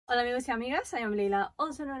Hola amigos y amigas, I am Leila,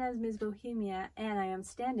 also known as Ms. Bohemia, and I am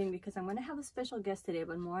standing because I'm going to have a special guest today,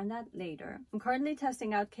 but more on that later. I'm currently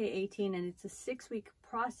testing out K18 and it's a 6-week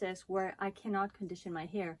process where I cannot condition my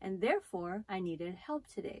hair, and therefore I needed help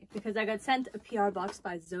today because I got sent a PR box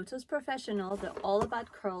by Zotos Professional, the All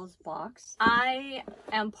About Curls box. I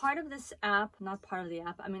am part of this app, not part of the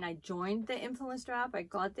app, I mean I joined the influencer app, I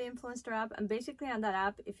got the influencer app, and basically on that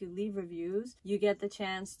app if you leave reviews you get the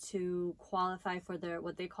chance to qualify for their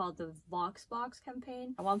what they call the Vox Box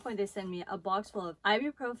campaign. At one point they sent me a box full of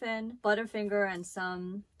ibuprofen, Butterfinger, and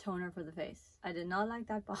some toner for the face. I did not like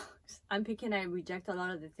that box. I'm picking, I reject a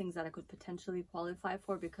lot of the things that I could potentially qualify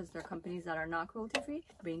for because they're companies that are not cruelty-free.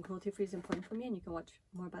 Being cruelty-free is important for me, and you can watch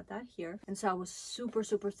more about that here. And so I was super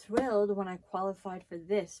thrilled when I qualified for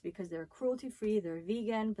this because they're cruelty-free, they're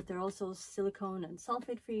vegan, but they're also silicone and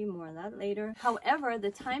sulfate-free. More on that later. However,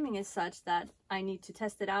 the timing is such that I need to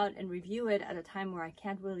test it out and review it at a time where I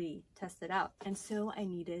can't really test it out. And so I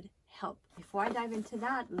needed help. Before I dive into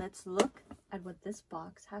that, let's look at what this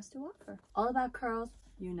box has to offer. All About Curls,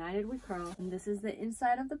 United We Curl. And this is the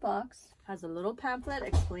inside of the box. Has a little pamphlet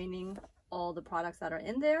explaining all the products that are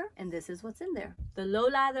in there, and this is what's in there. The Low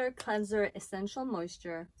Lather Cleanser Essential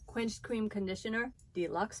Moisture Quenched Cream Conditioner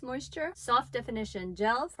Deluxe Moisture, Soft Definition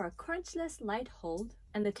Gel for a crunchless light hold,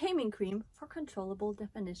 and the Taming Cream for controllable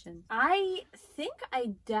definition. I think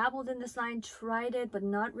I dabbled in this line, tried it, but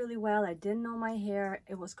not really well. I didn't know my hair.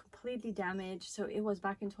 It was completely damaged. So it was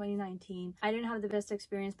back in 2019. I didn't have the best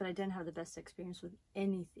experience, but I didn't have the best experience with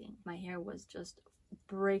anything. My hair was just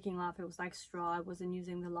breaking off. It was like straw. I wasn't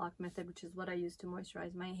using the lock method, which is what I use to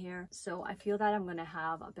moisturize my hair. So I feel that I'm gonna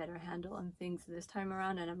have a better handle on things this time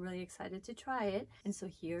around, and I'm really excited to try it. And so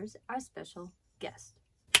here's our special guest.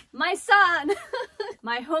 My son!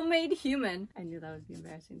 My homemade human. I knew that would be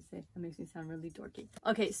embarrassing to say. That makes me sound really dorky.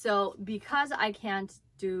 Okay, so because I can't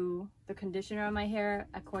do the conditioner on my hair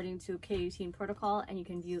according to K18 protocol, and you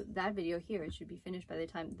can view that video here, it should be finished by the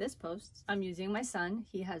time this posts, I'm using my son.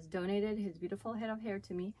 He has donated his beautiful head of hair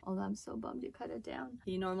to me, although I'm so bummed you cut it down.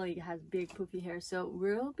 He normally has big poofy hair, so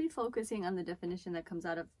we'll be focusing on the definition that comes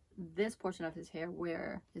out of this portion of his hair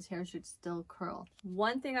where his hair should still curl.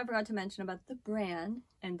 One thing I forgot to mention about the brand,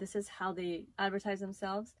 and this is how they advertise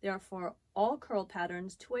themselves, they are for all curl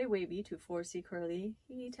patterns, 2A wavy to 4C curly.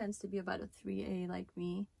 He tends to be about a 3A like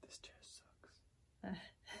me. This chair sucks.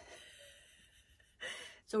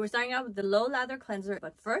 So we're starting out with the Low Lather Cleanser,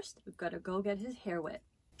 but first we've got to go get his hair wet.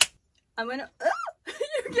 I'm gonna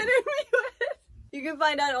you're getting me wet. You can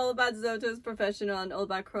find out all about Zotos Professional and All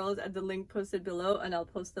About Curls at the link posted below, and I'll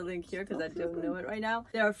post the link here because I don't know it right now.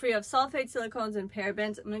 They are free of sulfate, silicones, and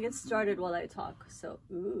parabens. I'm gonna get started while I talk. So,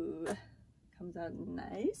 ooh, comes out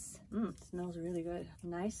nice. Smells really good.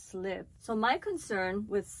 Nice slip. So my concern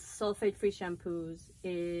with sulfate-free shampoos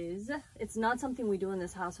is it's not something we do in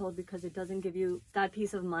this household because it doesn't give you that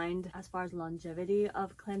peace of mind as far as longevity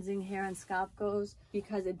of cleansing hair and scalp goes,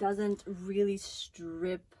 because it doesn't really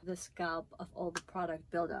strip the scalp of all the product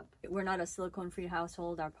buildup. We're not a silicone-free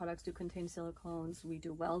household. Our products do contain silicones. We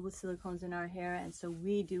do well with silicones in our hair, and so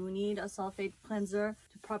we do need a sulfate cleanser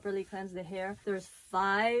to properly cleanse the hair. There's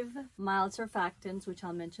 5 mild surfactants, which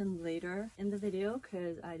I'll mention later in the video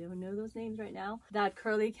because I don't know those names right now, that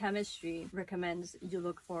Curly Chemistry recommends you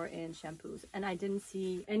look for in shampoos, and I didn't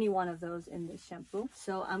see any one of those in this shampoo,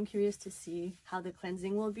 so I'm curious to see how the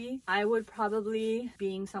cleansing will be. I would probably,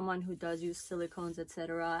 being someone who does use silicones,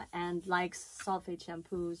 etc., and likes sulfate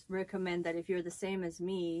shampoos, recommend that if you're the same as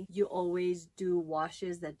me, you always do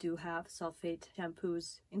washes that do have sulfate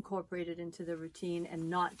shampoos incorporated into the routine and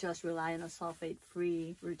not just rely on a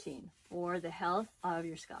sulfate-free routine for the health of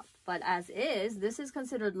your scalp. But as is, this is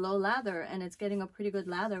considered low lather, and it's getting a pretty good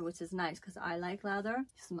lather, which is nice because I like lather.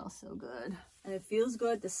 It smells so good and it feels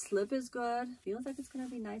good. The slip is good. Feels like it's gonna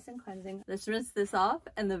be nice and cleansing. Let's rinse this off,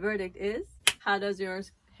 and the verdict is, how does your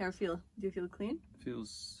hair feel? Do you feel clean?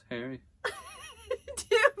 Feels hairy. Do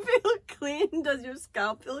you feel clean? Does your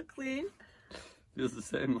scalp feel clean? Feels the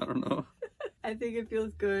same, I don't know. I think it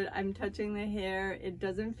feels good. I'm touching the hair. It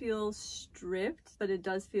doesn't feel stripped, but it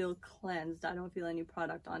does feel cleansed. I don't feel any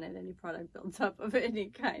product on it, any product builds up of any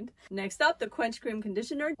kind. Next up, the Quench Cream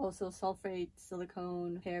Conditioner. Also sulfate,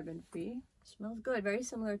 silicone, paraben free. Smells good. Very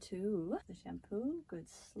similar to the shampoo. Good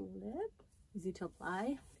slip. Easy to apply. I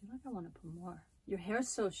feel like I want to put more. Your hair is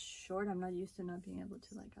so short. I'm not used to not being able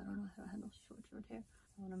to, like, I don't know how to handle short hair.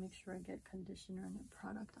 I want to make sure I get conditioner and a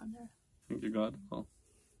product on there. I think you got it all.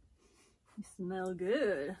 You smell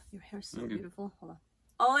good. Your hair's so beautiful. Hold on.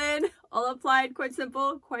 All in, all applied, quite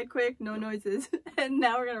simple, quite quick, no noises. And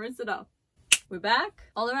now we're gonna rinse it off. We're back.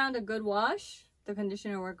 All around a good wash. The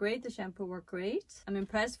conditioner worked great. The shampoo worked great. I'm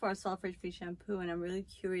impressed for a sulfate-free shampoo, and I'm really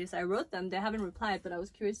curious. I wrote them. They haven't replied, but I was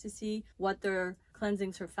curious to see what their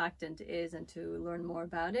cleansing surfactant is and to learn more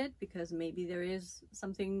about it, because maybe there is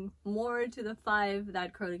something more to the 5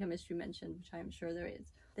 that Curly Chemistry mentioned, which I'm sure there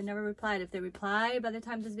is. They never replied. If they reply by the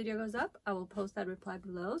time this video goes up, I will post that reply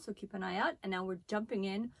below, so keep an eye out. And now we're jumping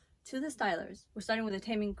in to the stylers. We're starting with a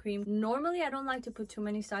taming cream. Normally, I don't like to put too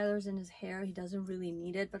many stylers in his hair. He doesn't really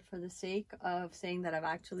need it, but for the sake of saying that I've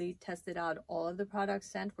actually tested out all of the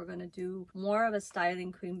products sent, we're going to do more of a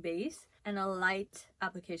styling cream base and a light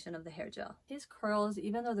application of the hair gel. His curls,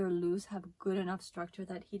 even though they're loose, have good enough structure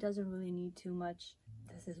that he doesn't really need too much.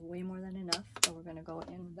 This is way more than enough, so we're gonna go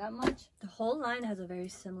in with that much. The whole line has a very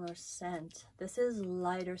similar scent. This is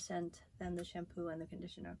lighter scent than the shampoo and the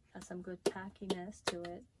conditioner. Has some good tackiness to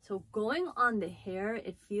it. So going on the hair,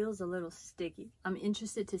 it feels a little sticky. I'm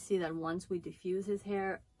interested to see that once we diffuse his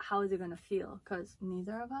hair, how is it gonna feel? Because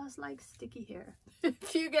neither of us like sticky hair.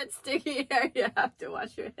 If you get sticky hair, you have to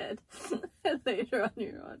wash your head later on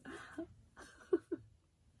your own.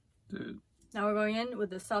 Dude. Now we're going in with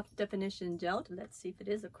the soft definition gel. Let's see if it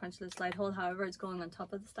is a crunchless light hold. However, it's going on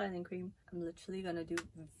top of the styling cream. I'm literally gonna do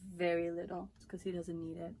very little because he doesn't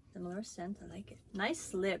need it. Similar scent, I like it. Nice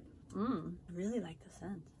slip. I really like the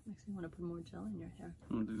scent. Makes me want to put more gel in your hair.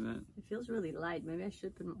 I'll do that. It feels really light. Maybe I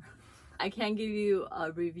should put more. I can't give you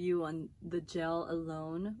a review on the gel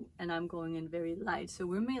alone, and I'm going in very light, so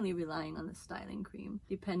we're mainly relying on the styling cream.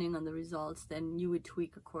 Depending on the results, then you would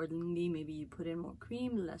tweak accordingly. Maybe you put in more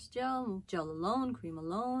cream, less gel, gel alone, cream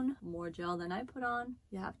alone, more gel than I put on.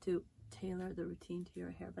 You have to tailor the routine to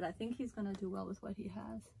your hair, but I think he's gonna do well with what he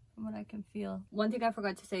has, from what I can feel. One thing I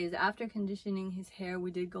forgot to say is after conditioning his hair,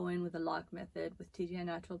 we did go in with a lock method with TGI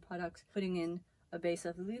Natural products, putting in a base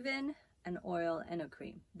of leave-in, an oil, and a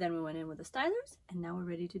cream. Then we went in with the stylers, and now we're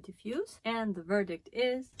ready to diffuse. And the verdict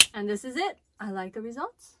is, and this is it. I like the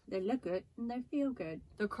results. They look good and they feel good.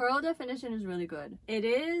 The curl definition is really good. It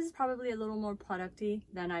is probably a little more producty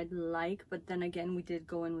than I'd like, but then again, we did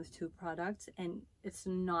go in with 2 products and it's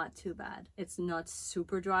not too bad. It's not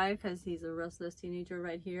super dry because he's a restless teenager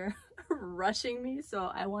right here rushing me,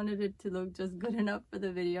 so I wanted it to look just good enough for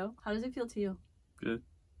the video. How does it feel to you? Good.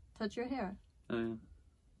 Touch your hair. Oh, yeah.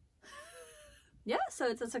 Yeah, so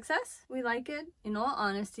it's a success. We like it. In all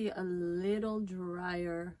honesty, a little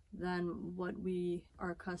drier than what we are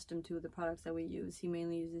accustomed to with the products that we use. He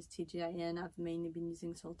mainly uses TGIN. I've mainly been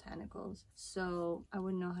using Sultanicals. So I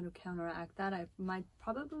wouldn't know how to counteract that. I might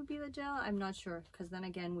probably be the gel. I'm not sure, because then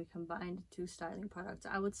again, we combined 2 styling products.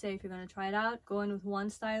 I would say if you're going to try it out, go in with 1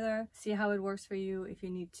 styler, see how it works for you. If you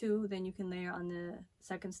need 2, then you can layer on the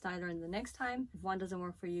second styler in the next time. If one doesn't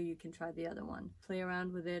work for you, you can try the other one. Play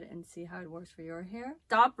around with it and see how it works for your hair.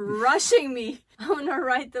 Stop rushing me! I'm gonna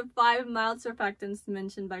write the 5 mild surfactants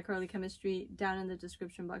mentioned by Curly Chemistry down in the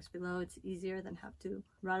description box below. It's easier than have to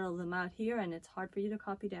rattle them out here, and it's hard for you to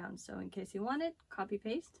copy down. So in case you want it, copy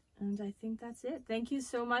paste. And I think that's it. Thank you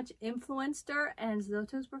so much, Influencer and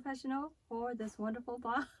Zotos Professional, for this wonderful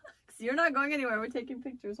box. You're not going anywhere. We're taking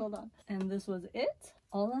pictures. Hold on. And this was it.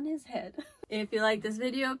 All on his head. If you like this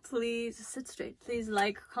video, please sit straight. Please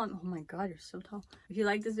like, comment. Oh my god, you're so tall. If you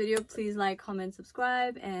like this video, please like, comment,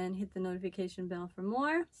 subscribe, and hit the notification bell for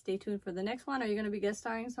more. Stay tuned for the next one. Are you going to be guest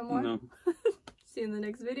starring somewhere? No. See you in the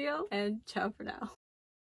next video, and ciao for now.